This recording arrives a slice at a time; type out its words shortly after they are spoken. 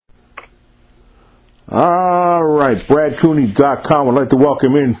All right, BradCooney.com would like to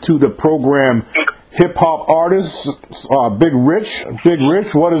welcome into the program hip hop artist Big Rich. Big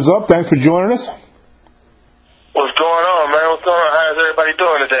Rich, what is up? Thanks for joining us. What's going on, man? What's going on? How's everybody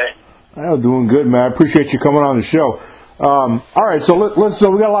doing today? I'm doing good, man. I appreciate you coming on the show. All right, so let's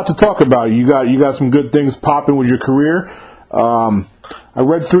we got a lot to talk about. You got some good things popping with your career. I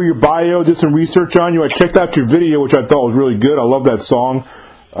read through your bio, did some research on you. I checked out your video, which I thought was really good. I love that song.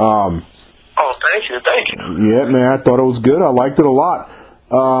 Oh, thank you. Yeah, man, I thought it was good. I liked it a lot.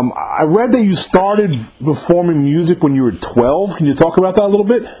 I read that you started performing music when you were 12. Can you talk about that a little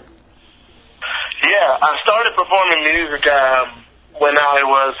bit? Yeah, I started performing music when I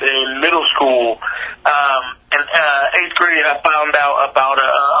was in middle school. In 8th grade, I found out about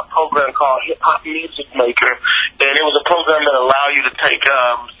a program called Hip Hop Music Maker, and it was a program that allowed you to take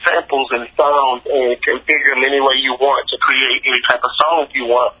samples and sounds and configure them any way you want to create any type of song you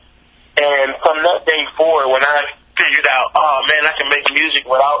want. And from that day forward, when I figured out, oh man, I can make music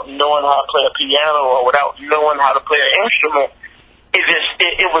without knowing how to play a piano or without knowing how to play an instrument,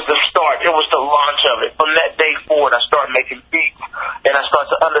 it was the start. It was the launch of it. From that day forward, I started making beats, and I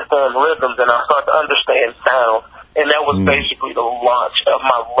started to understand rhythms, and I started to understand sound, and that was basically the launch of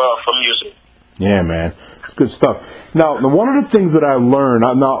my love for music. Yeah, man, it's good stuff. Now, one of the things that I learned,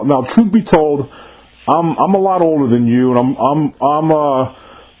 now, truth be told, I'm a lot older than you, and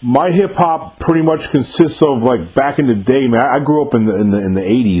my hip hop pretty much consists of like back in the day, man. I grew up in the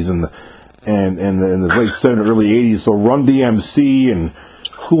 80s and in the late 70s, early 80s. So Run DMC and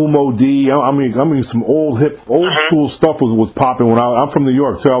Kool Moe Dee. I mean some old school stuff was popping when I'm from New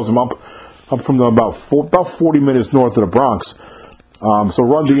York. So I'm from about 40 minutes north of the Bronx. So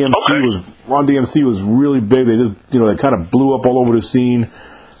Run DMC was really big. They just they kind of blew up all over the scene.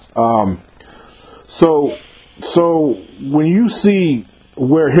 So when you see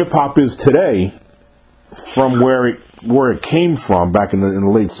where hip hop is today, from where it came from back in the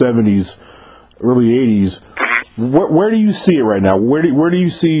late 70s, early 80s, where do you see it right now? Where do you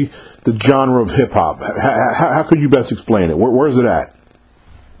see the genre of hip hop? How could you best explain it? Where is it at?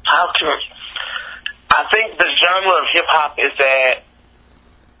 I think the genre of hip hop is at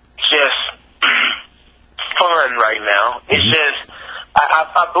just fun right now. It's just.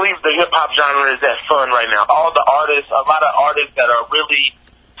 I believe the hip-hop genre is at fun right now. A lot of artists that are really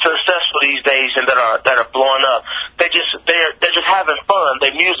successful these days and that are blowing up, they're just having fun.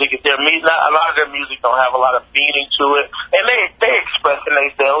 A lot of their music don't have a lot of meaning to it, and they expressing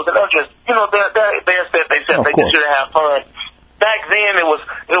themselves, and they're just they just here to have fun. Back then, it was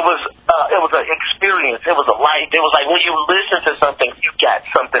an experience. It was a life. It was like when you listen to something, you got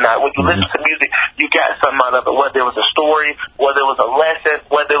something out. When you listen to music, you got something out of it. Whether it was a story, whether it was a lesson,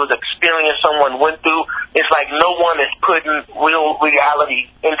 whether it was an experience someone went through. It's like no one is putting real reality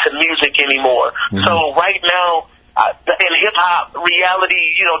into music anymore. So right now, in hip hop,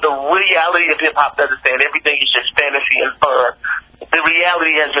 reality, the reality of hip hop doesn't stand. Everything is just fantasy and fun. The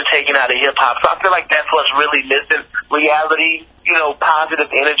reality has been taken out of hip hop. So I feel like that's what's really missing. Reality, positive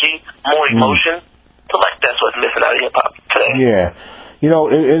energy, more emotion. I feel like that's what's missing out of hip hop today. Yeah.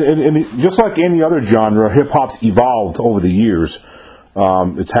 And just like any other genre, hip hop's evolved over the years.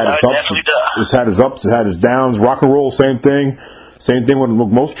 It's had its ups, it had its downs. Rock and roll, same thing. Same thing with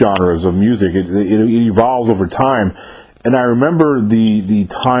most genres of music. It evolves over time. And I remember the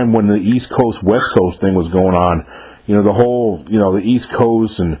time when the East Coast, West Coast thing was going on. The whole, the East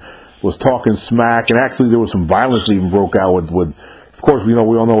Coast and was talking smack, and actually there was some violence that even broke out with of course, we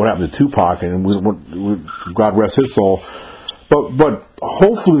all know what happened to Tupac, and God rest his soul. But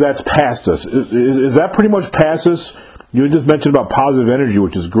hopefully that's past us. Is that pretty much past us? You just mentioned about positive energy,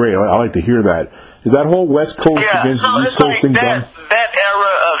 which is great. I like to hear that. Is that whole West Coast against East Coast thing done? That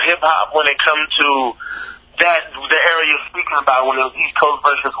era of hip hop, when it comes to the era you're speaking about, when it was East Coast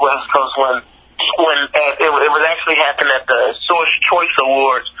versus West Coast, when it was actually happening at the Source Choice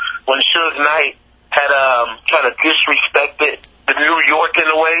Awards, when Suge Knight had kind of disrespected the New York in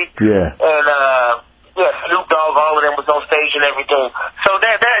a way. Yeah. And Snoop Dogg, all of them was on stage and everything. So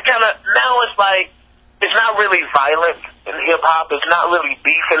that kind of, now it's like, it's not really violent in hip hop. It's not really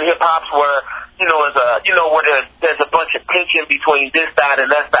beef in hip hop where, where there's a bunch of tension between this side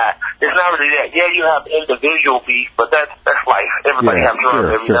and that side. It's not really that. Yeah, you have individual beef, but that's life. Everybody has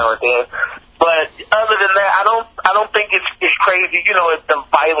drums every now and then. But other than that, I don't think it's crazy. If the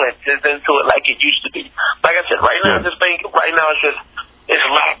violence is into it like it used to be. Like I said, right now, I just think right now it's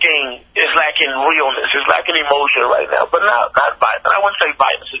lacking realness. It's lacking emotion right now. But not violence. I wouldn't say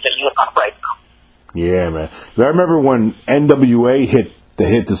violence is in hip hop right now. Yeah, man. I remember when NWA hit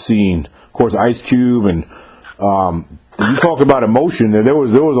the scene. Of course, Ice Cube and You talk about emotion, and there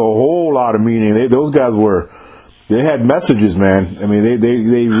was a whole lot of meaning. Those guys they had messages, man. I mean, they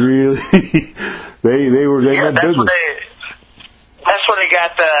really they meant business. That's where they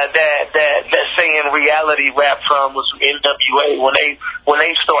got that saying reality rap from, was NWA, when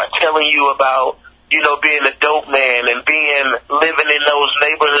they start telling you about, you know, being a dope man and living in those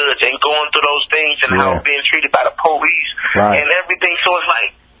neighborhoods and going through those things and how being treated by the police and everything. So it's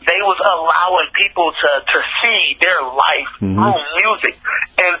like they was allowing people to see their life through music,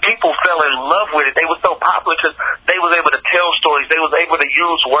 and people fell in love with it. They were so popular because they was able to tell stories. They was able to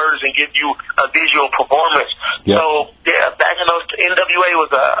use words and give you a visual performance. Yep. So back in those, NWA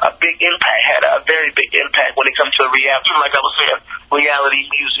was a big impact, had a very big impact when it comes to reality. Like I was saying, reality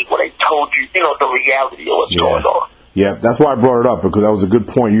music, where they told you, you know, the reality of what's going on. Yeah, that's why I brought it up, because that was a good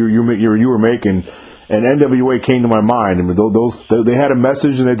point you were making. And NWA came to my mind. I mean, they had a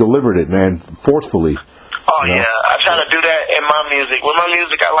message and they delivered it, man, forcefully. Oh, you know? Yeah. I try to do that in my music. With my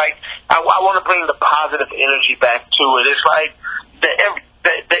music, I want to bring the positive energy back to it. It's like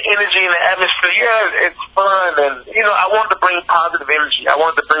the energy and the atmosphere. Yeah, it's fun. And, you know, I wanted to bring positive energy. I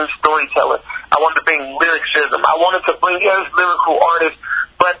wanted to bring storytelling. I wanted to bring lyricism. I wanted to bring lyrical artists.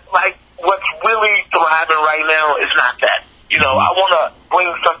 But, like, what's really thriving right now is not that. You know, I want to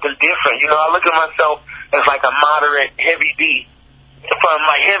bring something different. You know, I look at myself as like a moderate heavy D. From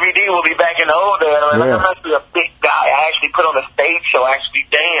like heavy D will be back in the old era, and I'm actually a big guy. I actually put on a stage show, I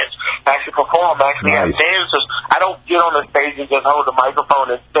actually dance, I actually perform, I actually have dancers. I don't get on the stage and just hold the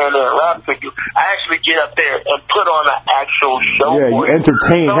microphone and stand there and rap with you. I actually get up there and put on an actual show. Yeah, you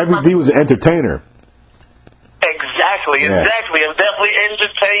entertain. So heavy D was an entertainer. Exactly. I'm definitely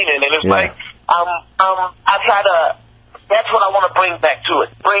entertaining, and it's like I try to. That's what I want to bring back to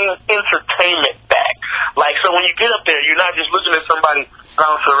it. Bring entertainment back. Like, so when you get up there, you're not just looking at somebody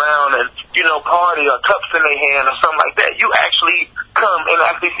bounce around and, you know, party or cups in their hand or something like that. You actually come and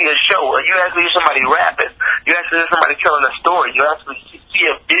actually see a show, or you actually hear somebody rapping. You actually hear somebody telling a story. You actually see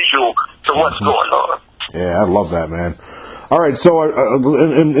a visual to what's going on. Yeah, I love that, man. All right, so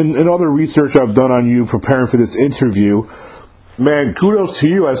in other research I've done on you preparing for this interview, man, kudos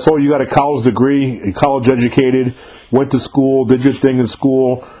to you. I saw you got a college degree, college educated, went to school, did your thing in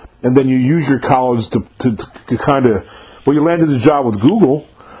school, and then you use your college to kind of, well, you landed a job with Google,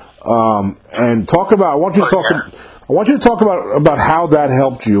 and talk about. I want you to talk about how that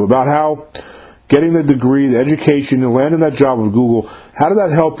helped you, about how getting the degree, the education, and landing that job with Google. How did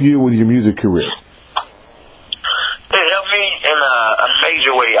that help you with your music career? It helped me in a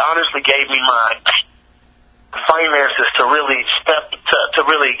major way. It honestly gave me my finances to really to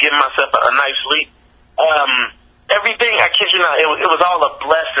really give myself a nice leap. Everything, I kid you not, it was all a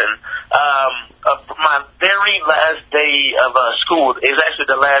blessing. My very last day of school is actually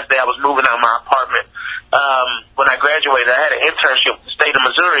the last day I was moving out of my apartment. When I graduated, I had an internship with the state of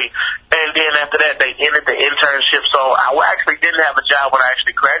Missouri, and then after that, they ended the internship, so I actually didn't have a job when I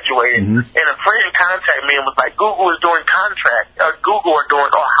actually graduated. And a friend contacted me and was like, Google is doing Google are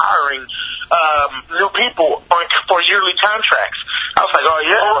hiring new people for yearly contracts. I was like, oh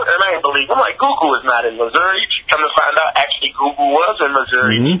yeah? And I didn't believe it. I'm like, Google is not in Missouri. Come to find out, actually Google was in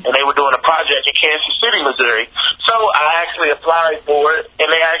Missouri, and they were doing a project in Kansas City, Missouri. So I actually applied for it, and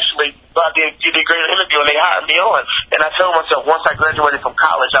they actually did a great interview, and they hired me on. And I told myself, once I graduated from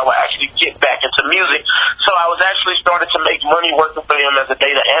college, I would actually get back into music. So I was actually started to make money working for them as a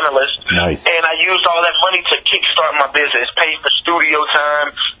data analyst. Nice. And I used all that money to kickstart my business, paid for studio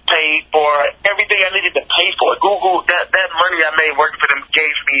time, paid for everything I needed to pay for. Google, that money I made working for them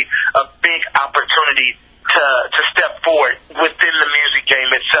gave me a big opportunity to step forward within the music game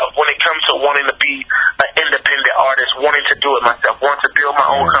itself when it comes to wanting to be an independent artist, wanting to do it myself, wanting to build my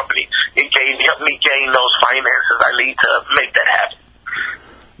own company. It helped me gain those finances I need to make that happen.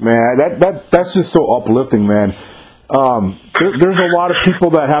 Man, that's just so uplifting, man. There's a lot of people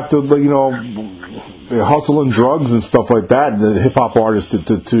that have to, you know, hustle and drugs and stuff like that, the hip-hop artists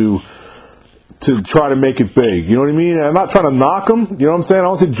to try to make it big. You know what I mean? I'm not trying to knock them. You know what I'm saying? I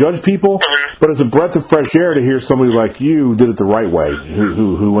don't want to judge people, but it's a breath of fresh air to hear somebody like you did it the right way,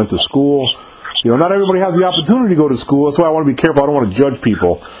 who went to school. You know, not everybody has the opportunity to go to school. That's why I want to be careful. I don't want to judge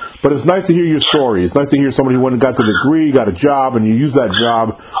people. But it's nice to hear your story. It's nice to hear somebody who went and got the degree, got a job, and you use that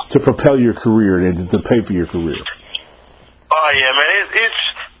job to propel your career and to pay for your career. Oh, yeah, man.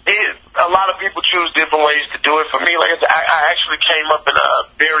 A lot of people choose different ways to do it. For me, like I said, I actually came up in a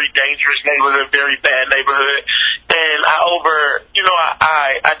very dangerous neighborhood, very bad neighborhood, and I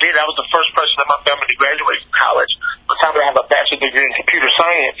was the first person in my family to graduate from college. By the time I have a bachelor's degree in computer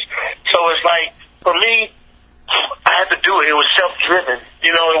science, so it's like for me, I had to do it. It was self-driven.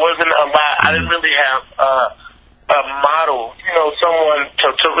 You know, it wasn't a lot. I didn't really have a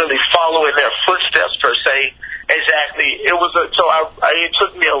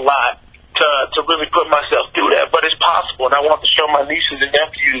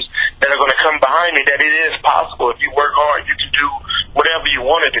whatever you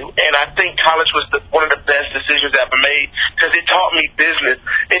want to do. And I think college was one of the best decisions I ever made because it taught me business.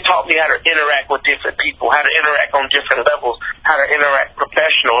 It taught me how to interact with different people, how to interact on different levels, how to interact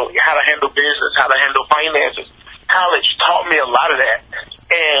professionally, how to handle business, how to handle finances. College taught me a lot of that.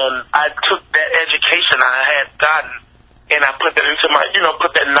 And I took that education I had gotten and I put that into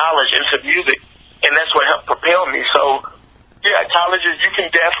put that knowledge into music. And that's what helped propel me. So, yeah, colleges, you can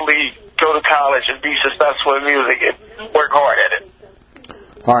definitely go to college and be successful in music and work hard at it.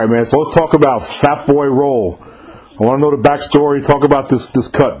 All right, man. So let's talk about Fat Boy Roll. I want to know the backstory. Talk about this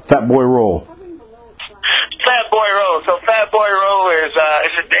cut, Fat Boy Roll. Fat Boy Roll. So Fat Boy Roll is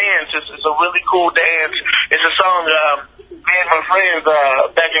it's a dance. It's a really cool dance. It's a song me and my friends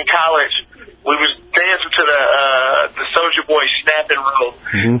back in college, we was dancing to the Soulja Boy Snap and Roll.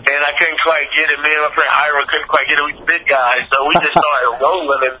 Mm-hmm. And I couldn't quite get it. Me and my friend Ira couldn't quite get it. We big guys. So we just started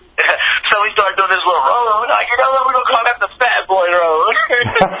rolling. And so we started doing this little roll. We're like, you know what? We're going to call that the Fat Boy Roll.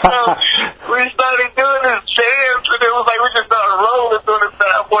 So we started doing this dance. And it was like we just started rolling doing the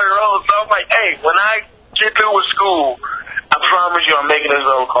Fat Boy Roll. So I'm like, hey, when I get through with school, I promise you I'm making this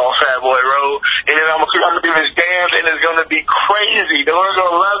song called Fat Boy Roll. And then I'm gonna do this dance, and it's gonna be crazy. The world's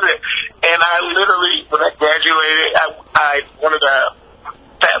gonna love it. And I literally, when I graduated, one of the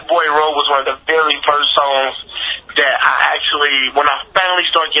Fat Boy Roll was one of the very first songs that I actually, when I finally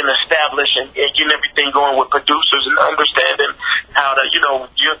started getting established and getting everything going with producers and understanding how to, you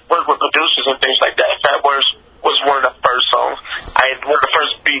work with producers and things like that, Fat Boy was one of the first songs. One of the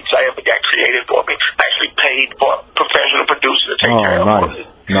first beats I ever got created for me. I actually paid for a professional producer to take care of it.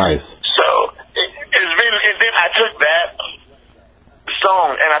 Nice. So it's been, and then I took that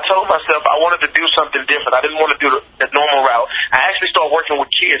song and I told myself I wanted to do something different. I didn't want to do the normal route. I actually started working with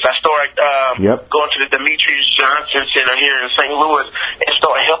kids. I started going to the Demetrius Johnson Center here in St. Louis and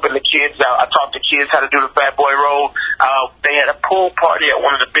started helping the kids out. I taught the kids how to do the Fat Boy Roll. They had a pool party at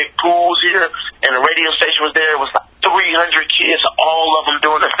one of the big pools here, and the radio station was there. It was like 300 kids, all of them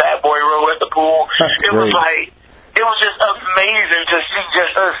doing the Fat Boy Roll at the pool. It was just amazing to see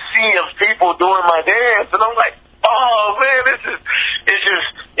just a sea of people doing my dance, and I'm like, oh man,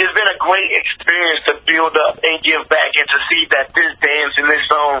 it's been a great experience to build up and give back and to see that this dance and this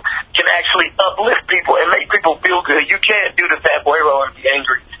song can actually uplift people and make people feel good. You can't do the Fat Boy Roll and be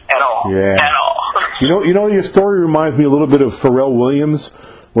angry at all. Yeah. At all. Your story reminds me a little bit of Pharrell Williams.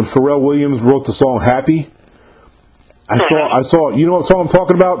 When Pharrell Williams wrote the song Happy, I saw, you know what song I'm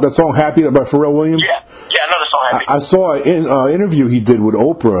talking about? That song Happy by Pharrell Williams? Yeah, I know the song Happy. I saw an interview he did with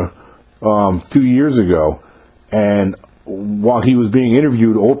Oprah a few years ago. And while he was being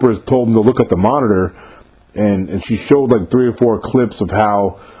interviewed, Oprah told him to look at the monitor, and she showed like 3 or 4 clips of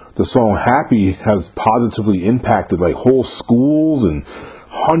how the song Happy has positively impacted like whole schools and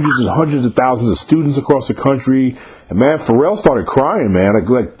hundreds of thousands of students across the country. And man, Pharrell started crying, man,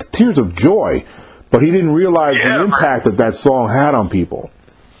 like tears of joy. But he didn't realize the impact that song had on people.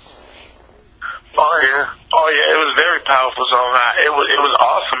 Oh yeah, it was a very powerful song. It was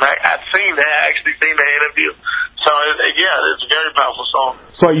awesome. I actually seen the interview. So it's a very powerful song.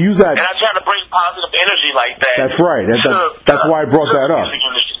 So I use that, and I try to bring positive energy like that. That's right. That's why I brought that up.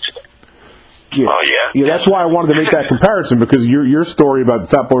 Yeah, that's why I wanted to make that comparison, because your story about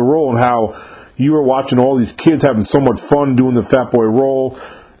Fat Boy Roll and how you were watching all these kids having so much fun doing the Fat Boy Roll,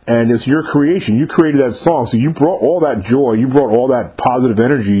 and it's your creation. You created that song, so you brought all that joy, you brought all that positive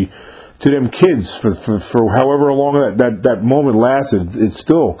energy to them kids for however long that moment lasted.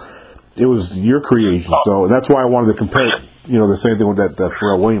 It was your creation, so that's why I wanted to compare, the same thing with that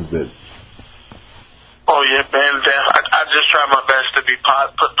Pharrell Williams did. Oh yeah, man. I just try my best to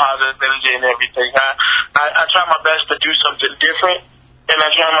put positive energy in everything. I try my best to do something different, and I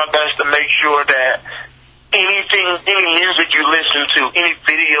try my best to make sure that any music you listen to, any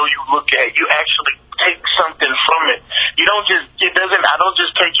video you look at, you actually take something from it. I don't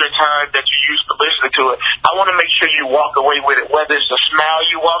just take your time that you used to listen to it. I want to make sure you walk away with it, whether it's a smile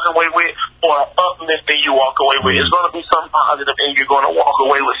you walk away with or an uplifting you walk away with. It's going to be something positive, and you're going to walk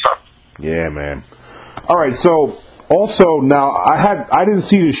away with something. Yeah, man. All right, so also now I didn't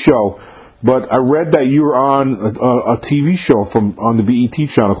see this show, but I read that you were on a TV show on the BET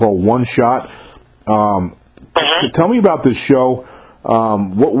channel called One Shot. Tell me about this show.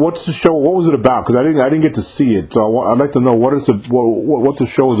 What's the show? What was it about? Because I didn't get to see it, so I'd like to know what the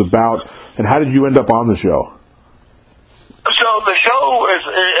show is about, and how did you end up on the show? So the show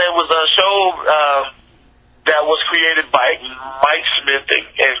was a show that was created by Mike Smith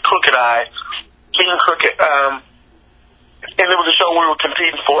and Crooked Eye, King Crooked, and it was a show we were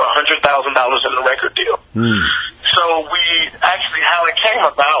competing for $100,000 in the record deal. So we actually, how it came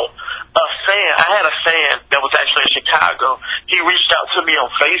about I had a fan that was actually in Chicago. He reached out to me on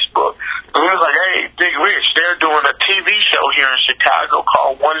Facebook. And he was like, hey, Big Rich, they're doing a TV show here in Chicago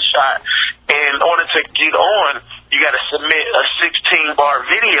called One Shot. And in order to get on, you got to submit a 16-bar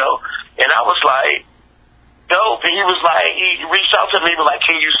video. And I was like, dope. And he was like, he reached out to me, was like,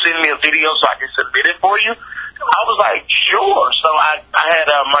 can you send me a video so I can submit it for you? I was like, sure. So I had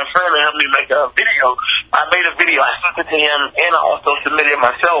my friend help me make a video. I made a video. I sent it to him, and I also submitted it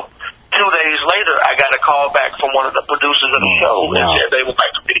myself. 2 days later, I got a call back from one of the producers of the show and said they would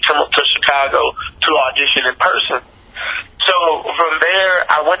like me to come up to Chicago to audition in person. So from there,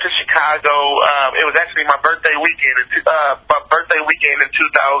 I went to Chicago. It was actually my birthday weekend. My birthday weekend in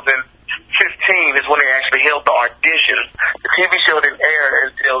 2015 is when they actually held the auditions. The TV show didn't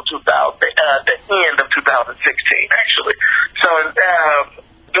air until the end of 2016, actually. So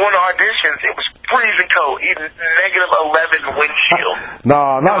during the auditions, it was freezing cold, even -11 wind chill.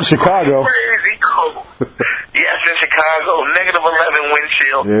 No, not in Chicago. Crazy cold. Yes, in Chicago, -11 wind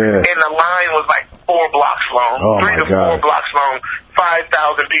chill. Yeah. And the line was like 4 blocks long, oh 3 to 4 blocks long.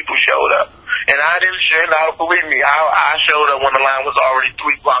 5,000 people showed up. And I didn't share, now believe me, I showed up when the line was already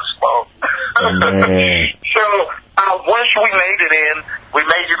 3 blocks long. So once we made it in,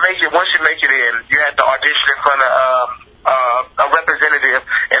 once you make it in, you had to audition in front of a representative,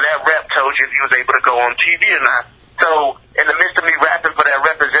 and that rep told you if you was able to go on TV or not. So in the midst of me rapping for that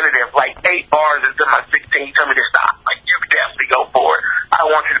representative, like 8 bars into my 16, he told me to stop. Like, you definitely go for it. I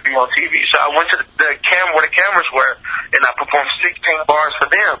want you to be on TV. So I went to where the cameras were, and I performed 16 bars for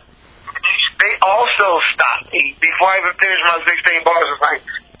them. They also stopped me before I even finished my 16 bars. I was like,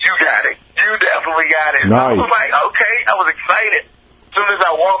 you got it. You definitely got it. Nice. I was like, okay. I was excited. As soon as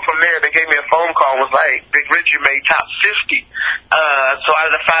I walked from there, they gave me a phone call and was like, Big Rich, you made top 50. So out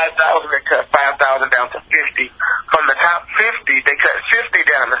of the 5,000, they cut 5,000 down to 50. From the top 50, they cut 50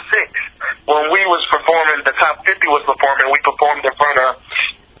 down to 6. When we was performing, the top 50 was performing, we performed in front of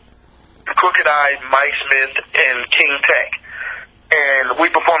Crooked Eye, Mike Smith, and King Tech. And we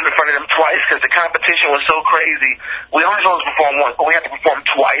performed in front of them twice because the competition was so crazy. We only supposed to perform once, but we had to perform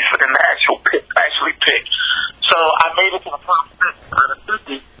twice for them to actually pick. So I made it to the top 50 out of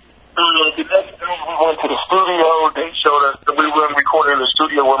 50. The next day we went to the studio. They showed us that we were recording in the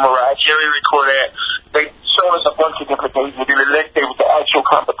studio where Mariah Carey recorded at. They showed us a bunch of different things. And then the next day was the actual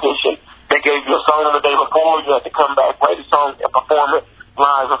competition. They gave you a song the day before. You had to come back, write a song, and perform it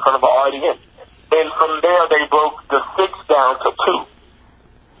live in front of an audience. And from there, they broke the 6 down to 2.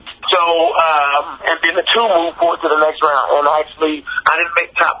 So, and then the 2 moved forward to the next round. And actually, I didn't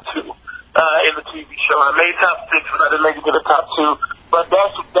make top 2 in the TV show. I made top 6, but I didn't make it to the top 2. But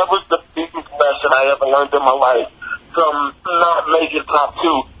that was the biggest lesson I ever learned in my life. From not making top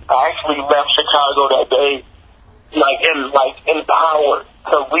 2, I actually left Chicago that day, empowered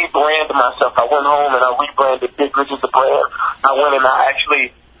to rebrand myself. I went home and I rebranded Big Rich as a brand. I went and I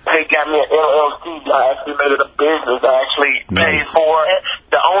actually got me an LLC. I actually made it a business. I actually paid for it.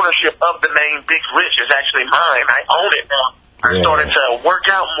 The ownership of the name Big Rich is actually mine. I own it now. I started to work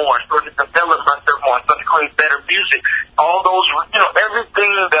out more. I started to develop myself more. I started to create better music. All those,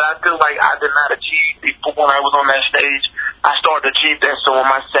 everything that I feel like I did not achieve before when I was on that stage, I started to achieve that. So when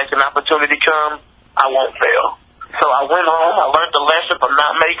my second opportunity comes, I won't fail. So I went home, I learned the lesson from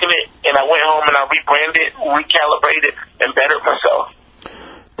not making it, and I went home and I rebranded, recalibrated, and bettered myself.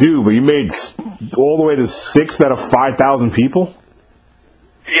 Dude, but you made all the way to 6 out of 5,000 people?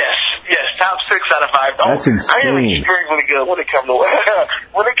 Yes, top 6 out of 5. That's insane. I am extremely good when it comes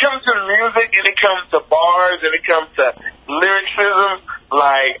to music, and it comes to bars, and it comes to lyricism.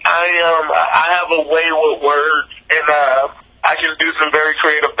 Like I have a way with words, and I can do some very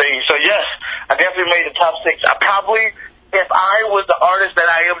creative things. So yes, I definitely made the top 6. I probably, if I was the artist that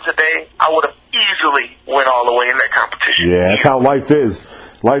I am today, I would have easily went all the way in that competition. Yeah, that's how life is.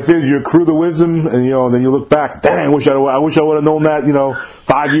 Life is you accrue the wisdom, and then you look back. Dang, I wish I would have known that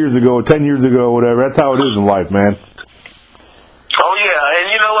 5 years ago, 10 years ago, whatever. That's how it is in life, man. Oh yeah,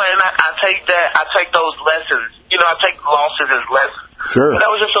 and you know what? And I take that. I take those lessons. I take losses as lessons. Sure. But that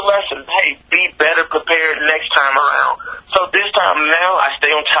was just a lesson. Hey, be better prepared next time around. So this time now, I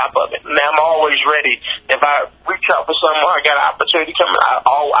stay on top of it. Now I'm always ready. If I reach out for something, I got an opportunity coming, I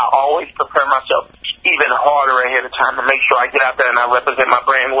always prepare myself even harder ahead of time to make sure I get out there and I represent my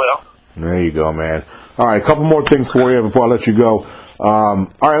brand well. There you go, man. All right, a couple more things for you before I let you go. All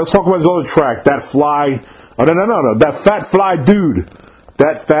right, let's talk about this other track, That Fly. Oh, no. That Fat Fly Dude.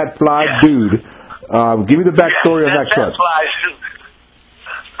 That Fat Fly Dude. Give me the backstory of that track.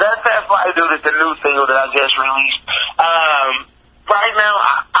 That Fat Fly Dude is the new single that I just released. Right now,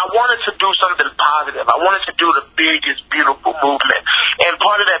 I wanted to do something positive. I wanted to do the Big is Beautiful movement. And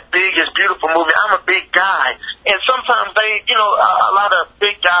part of that Big is Beautiful movement, I'm a big guy. And sometimes they, a lot of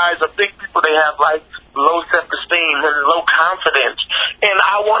big guys or big people, they have like low self-esteem and low confidence. And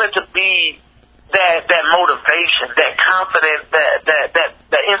I wanted to be that motivation, that confidence,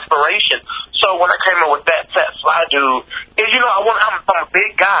 that inspiration. So when I came up with that Fat Fly Dude, I'm a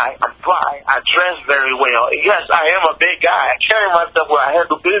big guy. I'm fly. I dress very well. Yes, I am a big guy. I carry myself well. I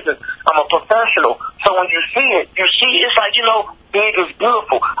handle business. I'm a professional. So when you see it's like, big is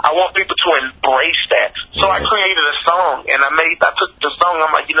beautiful. I want people to embrace that. So I created a song, and I took the song.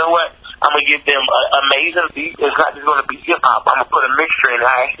 I'm like, you know what? I'm going to give them an amazing beat. It's not just going to be hip-hop. I'm going to put a mixture in.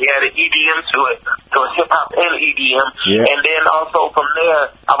 I actually added EDM to it. So it's hip-hop and EDM. Yeah. And then also from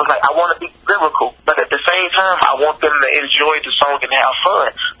there, I was like, I want to be lyrical. But at the same time, I want them to enjoy the song and have fun.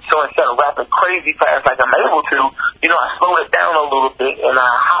 So instead of rapping crazy fast like I'm able to, I slowed it down a little bit, and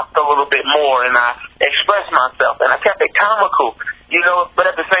I hopped a little bit more, and I expressed myself. And I kept it comical. But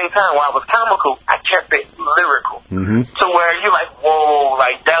at the same time, while I was comical, I kept it lyrical. Mm-hmm. So where you're like, whoa,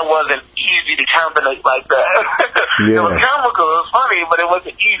 like that wasn't easy to combinate like that. Yeah. It was comical, it was funny, but it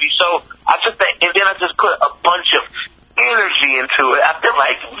wasn't easy. So I took that, and then I just put a bunch of energy into it. I feel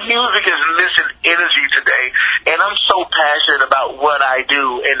like music is missing energy today, and I'm so passionate about what I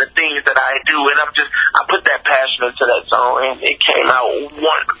do and the things that I do, and I put that passion into that song, and it came out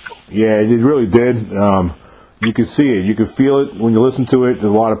wonderful. Yeah, it really did. You can see it. You can feel it when you listen to it. There's a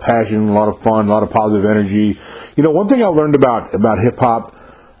lot of passion, a lot of fun, a lot of positive energy. One thing I learned about hip-hop,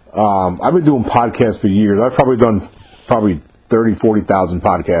 I've been doing podcasts for years. I've probably done 30,000, 40,000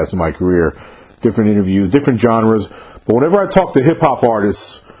 podcasts in my career, different interviews, different genres. But whenever I talk to hip-hop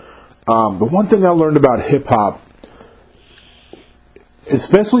artists, the one thing I learned about hip-hop,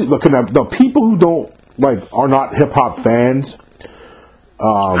 especially looking at the people who are not hip-hop fans,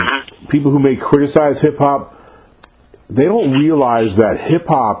 people who may criticize hip-hop, they don't realize that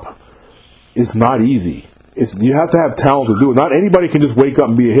hip-hop is not easy. You have to have talent to do it. Not anybody can just wake up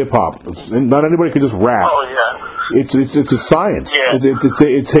and be a hip-hop. Not anybody can just rap. Oh, yeah. It's a science. Yeah.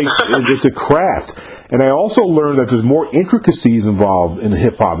 It's a craft. And I also learned that there's more intricacies involved in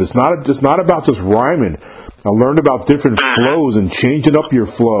hip-hop. It's not about just rhyming. I learned about different flows and changing up your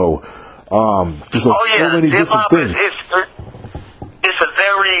flow. There's so many different things.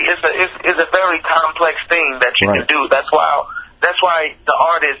 It's a very complex thing that you can do. That's why the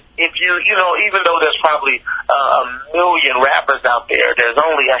artist, if even though there's probably a million rappers out there, there's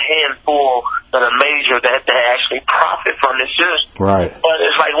only a handful that are major that actually profit from this system. Right. But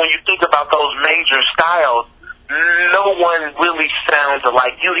it's like when you think about those major styles, no one really sounds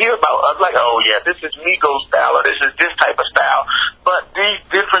alike. You hear about like, oh yeah, this is Migos style, or this is this type of style. But these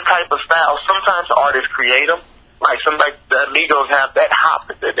different type of styles, sometimes artists create them. Like the Migos have that hop,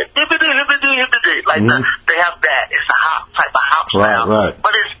 like they have that. It's a hop type of hop style, right.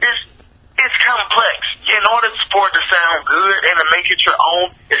 But it's complex. In order for it to sound good and to make it your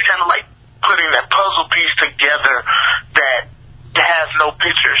own, it's kind of like putting that puzzle piece together that has no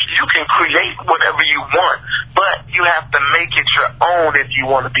pictures. You can create whatever you want, but you have to make it your own if you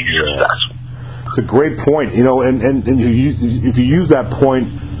want to be successful. It's a great point, and if you use that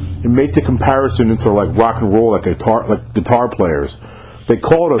point and make the comparison into like rock and roll, like guitar players, they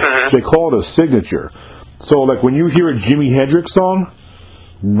call it a signature. So like when you hear a Jimi Hendrix song,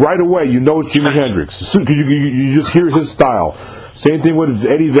 right away you know it's Jimi Hendrix. You just hear his style. Same thing with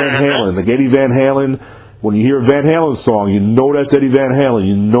Eddie Van Halen. Like Eddie Van Halen, when you hear a Van Halen song, you know that's Eddie Van Halen.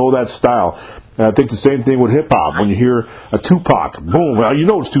 You know that style. And I think the same thing with hip-hop. When you hear a Tupac, boom, you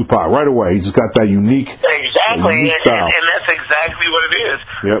know it's Tupac right away. He just got that unique style. And that's exactly what it is.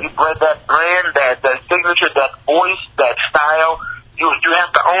 Yep. You bring that brand, that signature, that voice, that style, you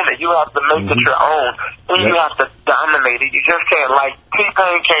have to own it. You have to make it your own. And you have to dominate it. You just can't, like,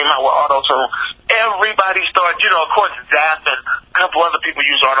 T-Pain came out with auto-tune. Everybody started, of course, Zapp and a couple other people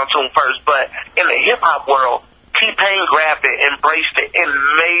use auto-tune first, but in the hip-hop world, T-Pain grabbed it, embraced it, and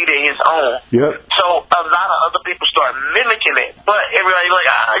made it his own. Yep. So a lot of other people start mimicking it, but everybody like,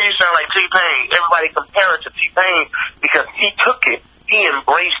 you sound like T-Pain. Everybody compare it to T-Pain because he took it, he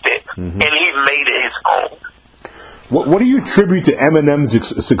embraced it, and he made it his own. What do you attribute to Eminem's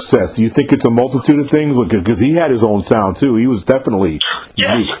success? Do you think it's a multitude of things? Because he had his own sound too. He was definitely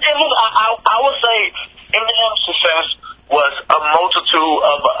unique. Yes, I would say Eminem's success was a multitude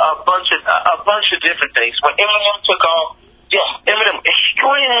of a bunch of different things. When Eminem took off, Eminem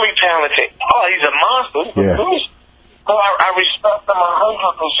extremely talented. Oh, he's a monster. He's a beast. So I respect him 100%.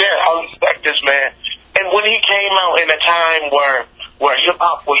 I respect this man. And when he came out in a time where hip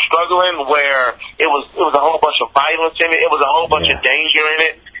hop was struggling, where it was a whole bunch of violence in it, it was a whole bunch of danger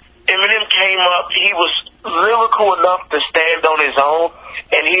in it, Eminem came up, he was lyrical enough to stand on his own,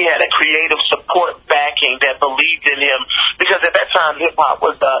 and he had a creative support backing that believed in him. Because at that time, hip hop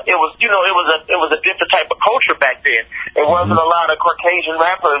was it was a different type of culture back then. There wasn't a lot of Caucasian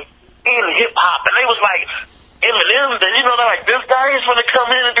rappers in hip hop, and they was like, Eminem, they're like, this guy is going to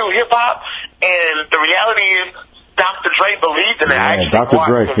come in and do hip hop, and the reality is, Dr. Dre believed in it. I actually Dr.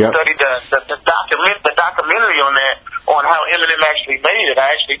 Dre, studied the documentary on that, on how Eminem actually made it. I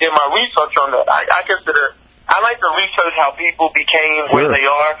actually did my research on that. I like to research how people became where they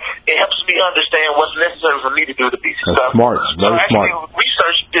are. It helps me understand what's necessary for me to do to be successful. Smart, very smart.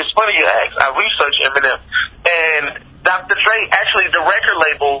 Research, it's funny you ask. I researched Eminem, and Dr. Dre, actually the record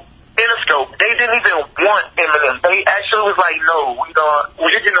label, Interscope, they didn't even want Eminem. They actually was like, no,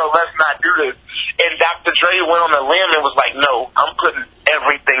 let's not do this. And Dr. Dre went on a limb and was like, no, I'm putting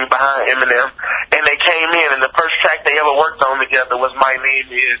everything behind Eminem. And they came in, and the first track they ever worked on together was My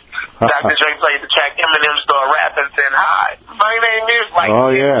Name Is. Dr. Dre played the track, Eminem started rapping, saying, hi, my name is, like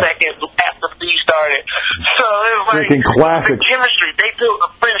 10 seconds after the beat started. So it was like, classic. The chemistry, they built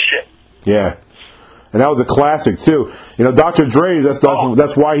a friendship. Yeah. And that was a classic, too. Dr. Dre,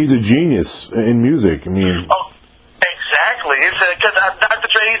 that's why he's a genius in music. I mean... Exactly. It's because Dr.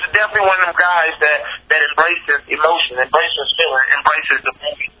 Dre, he's definitely one of them guys that embraces emotion, embraces feeling, embraces the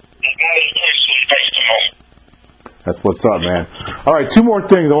movie. That's what's up, man. All right, two more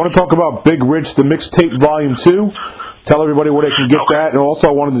things. I want to talk about Big Rich, the mixtape volume 2. Tell everybody where they can get that. And also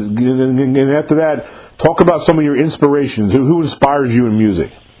I wanted to, and after that, talk about some of your inspirations. Who inspires you in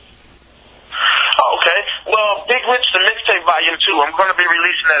music? Okay. Well, Big Rich, the mixtape volume 2, I'm going to be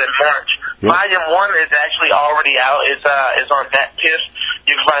releasing that in March. Yep. Volume 1 is actually already out. It's on DatPiff.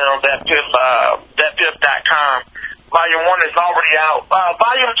 You can find it on DatPiff.com. Volume 1 is already out.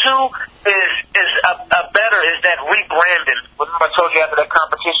 Volume 2 is that rebranding. Remember I told you after that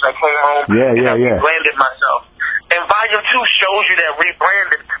competition I came home and I rebranded myself. And Volume 2 shows you that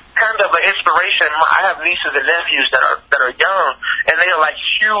rebranded, kind of an inspiration. I have nieces and nephews that are young, and they are like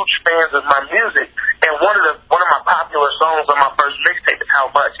huge fans of my music. And one of my popular songs on my first mixtape is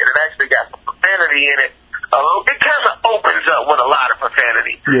How Much, and it actually got some profanity in it. It kind of opens up with a lot of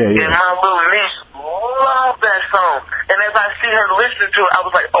profanity. And my little niece loved that song. And as I see her listening to it, I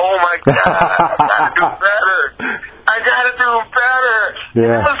was like, oh my God, I gotta do better. I gotta do better.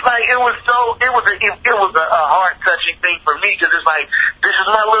 Yeah. It was a heart touching thing for me, because it's like, this is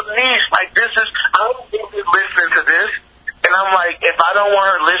my little niece. Like, I don't think she's listening to this. And I'm like, if I don't want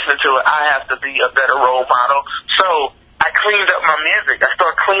her listening to it, I have to be a better role model. So I cleaned up my music. I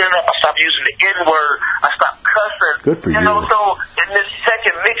started cleaning up. I stopped using the N-word. I stopped cussing. Good for you. So in this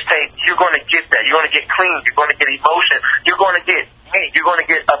second mixtape, you're going to get that. You're going to get clean. You're going to get emotion. You're going to get me. You're going to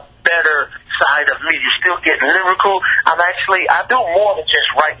get a better side of me. You still get lyrical. I do more than just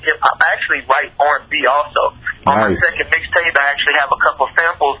write hip-hop. I actually write R&B also. Nice. On my second mixtape, I actually have a couple of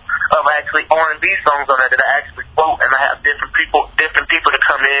samples of actually R&B songs on there that I actually quote, and I have different people to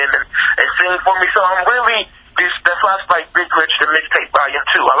come in and sing for me. So I'm really... That's why it's like Big Rich, the mixtape volume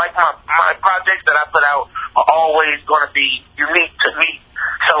 2. I like my projects that I put out are always going to be unique to me.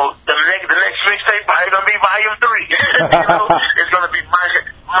 So the next mixtape is going to be volume 3. It's going to be my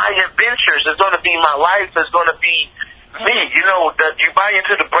adventures. It's going to be my life. It's going to be me. You buy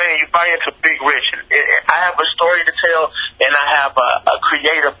into the brand. You buy into Big Rich. I have a story to tell, and I have a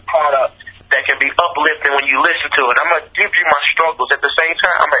creative product that can be uplifting when you listen to it. I'm going to give you my struggles. At the same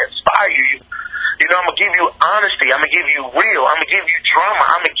time, I'm going to inspire you. I'm going to give you honesty. I'm going to give you real. I'm going to give you drama.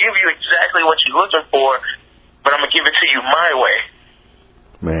 I'm going to give you exactly what you're looking for, but I'm going to give it to you my way.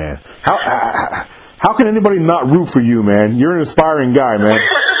 Man, how can anybody not root for you, man? You're an inspiring guy, man. Man,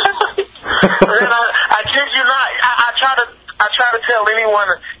 I kid you not. I try to tell anyone,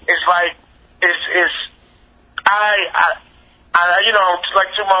 it's like, like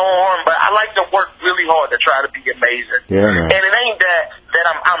to my own horn, but I like to work really hard to try to be amazing. Yeah, man. And it ain't that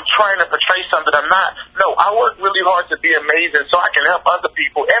I'm trying to portray something I'm not. No, I work really hard to be amazing so I can help other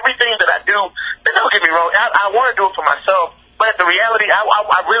people. Everything that I do, don't get me wrong, I want to do it for myself, but the reality,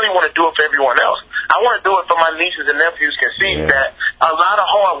 I really want to do it for everyone else. I want to do it for my nieces and nephews can see that a lot of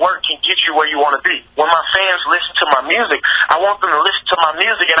hard work can get you where you want to be. When my fans listen to my music, I want them to listen to my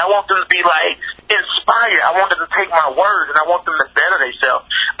music, and I want them to be like inspired. I want them to take my words, and I want them to better themselves.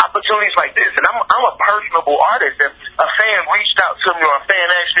 Opportunities like this, and I'm a personable artist. If a fan reached out to me, or a fan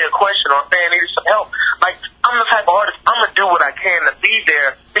asked me a question, or a fan needed some help, like, I'm the type of artist, I'm gonna do what I can to be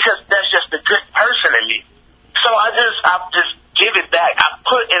there, because that's just a good person in me. So I just give it back. I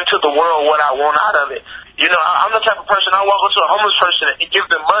put into the world what I want out of it. I'm the type of person, I walk up to a homeless person and give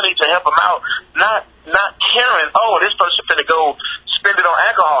them money to help them out, not caring, oh, this person's going to go spend it on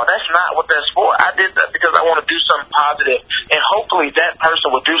alcohol. That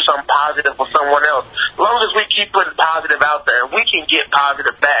get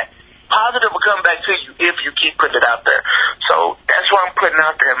positive back. Positive will come back to you if you keep putting it out there. So that's what I'm putting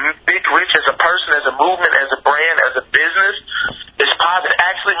out there. Big Rich as a person, as a movement, as a brand, as a business, is positive.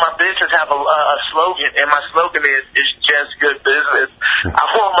 Actually, my business have a slogan, and my slogan is just good business. I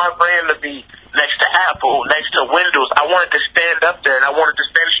want my brand to be next to Apple, next to Windows. I want it to stand up there, and I want it to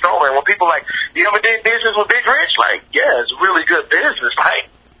stand strong. And when people are like, you ever did business with Big Rich? Like, yeah, it's really good business. Like,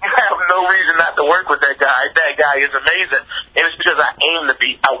 you have no reason not to work with that guy. That guy is amazing. And it's because I aim to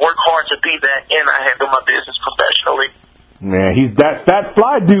be. I work hard to be that, and I handle my business professionally. Man, he's that fat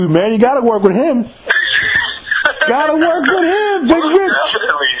fly dude, man. You got to work with him. Got to work with him, Big Rich.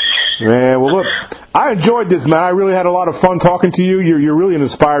 Definitely. Man, well, look, I enjoyed this, man. I really had a lot of fun talking to you. You're really an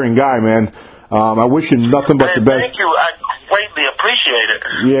inspiring guy, man. I wish you nothing but the best. Thank you. I greatly appreciate it.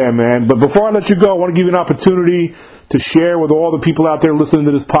 Yeah, man. But before I let you go, I want to give you an opportunity to share with all the people out there listening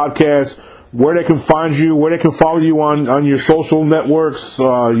to this podcast where they can find you, where they can follow you on your social networks,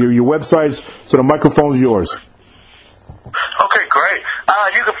 your websites. So the microphone's yours. Okay, great.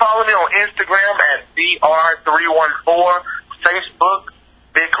 You can follow me on Instagram at BR314, Facebook,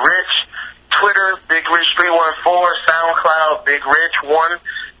 Big Rich, Twitter, Big Rich 314, SoundCloud, Big Rich 1,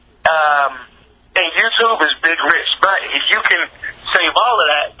 and YouTube is Big Rich. But if you can save all of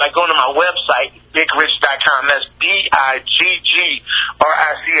that by going to my website, BigRich.com. That's BIGGRICH.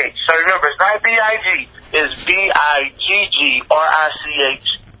 So remember, it's not BIG, it's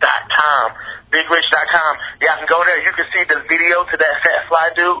BIGGRICH.com. BigRich.com. Yeah, I can go there. You can see the video to that Fat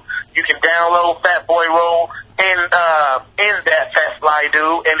Fly Dude. You can download Fat Boy Roll in that Fat Fly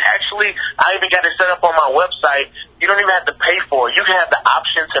Dude. And actually, I even got it set up on my website. You don't even have to pay for it. You can have the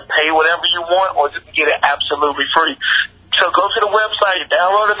option to pay whatever you want, or you can get it absolutely free. So go to the website,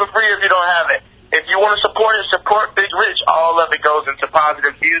 download it for free if you don't have it. If you want to support it, support Big Rich. All of it goes into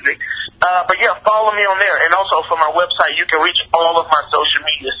positive music. But yeah, follow me on there. And also for my website, you can reach all of my social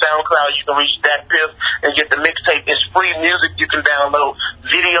media. SoundCloud, you can reach Dat Piff and get the mixtape. It's free music you can download.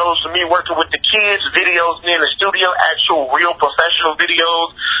 Videos of me working with the kids, videos me in the studio, actual real professional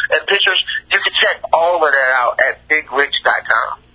videos and pictures. You can check all of that out at BigRich.com.